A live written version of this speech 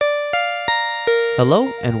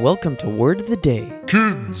Hello and welcome to Word of the Day.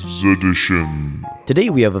 Kids Edition. Today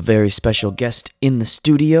we have a very special guest in the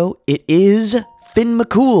studio. It is Finn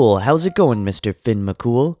McCool. How's it going, Mr. Finn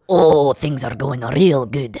McCool? Oh, things are going real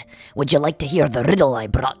good. Would you like to hear the riddle I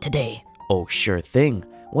brought today? Oh, sure thing.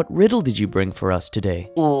 What riddle did you bring for us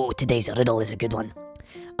today? Oh, today's riddle is a good one.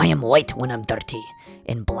 I am white when I'm dirty,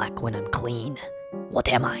 and black when I'm clean. What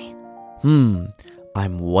am I?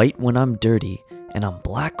 I'm white when I'm dirty, and I'm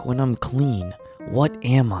black when I'm clean. What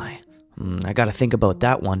am I? I gotta think about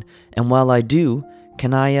that one. And while I do,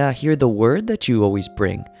 can I hear the word that you always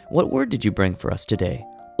bring? What word did you bring for us today?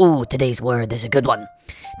 Oh, today's word is a good one.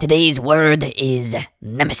 Today's word is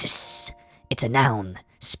nemesis. It's a noun,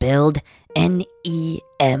 spelled Nemesis.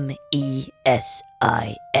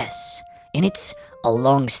 And it's a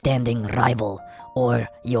long-standing rival, or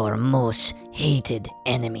your most hated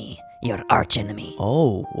enemy, your archenemy.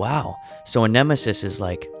 Oh, wow. So a nemesis is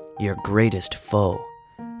like your greatest foe,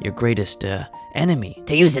 your greatest enemy.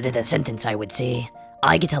 To use it in a sentence, I would say,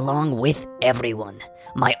 I get along with everyone.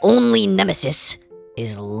 My only nemesis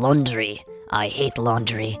is laundry. I hate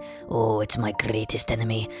laundry. Oh, it's my greatest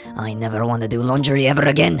enemy. I never want to do laundry ever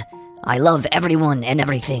again. I love everyone and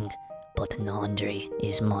everything, but laundry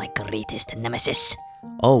is my greatest nemesis.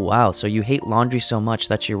 Oh, wow. So you hate laundry so much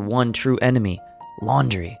that's your one true enemy,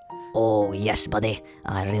 laundry. Oh, yes, buddy.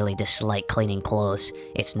 I really dislike cleaning clothes.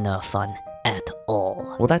 It's no fun at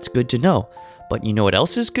all. Well, that's good to know. But you know what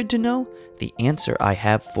else is good to know? The answer I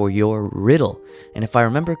have for your riddle. And if I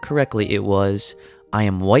remember correctly, it was, I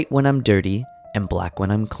am white when I'm dirty and black when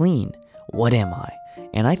I'm clean. What am I?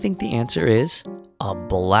 And I think the answer is a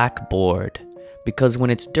blackboard. Because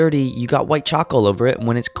when it's dirty, you got white chalk all over it. And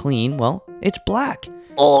when it's clean, well, it's black.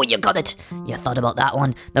 Oh, you got it. You thought about that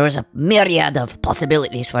one. There was a myriad of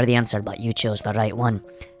possibilities for the answer, but you chose the right one.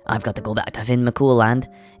 I've got to go back to Finn McCool land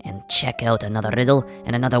and check out another riddle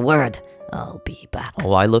and another word. I'll be back.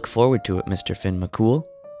 Oh, I look forward to it, Mr. Finn McCool.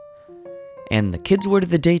 And the kids' word of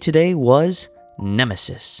the day today was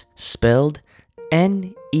nemesis, spelled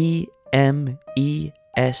Nemesis.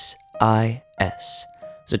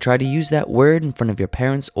 So try to use that word in front of your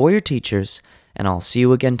parents or your teachers, and I'll see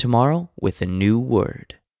you again tomorrow with a new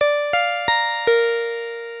word.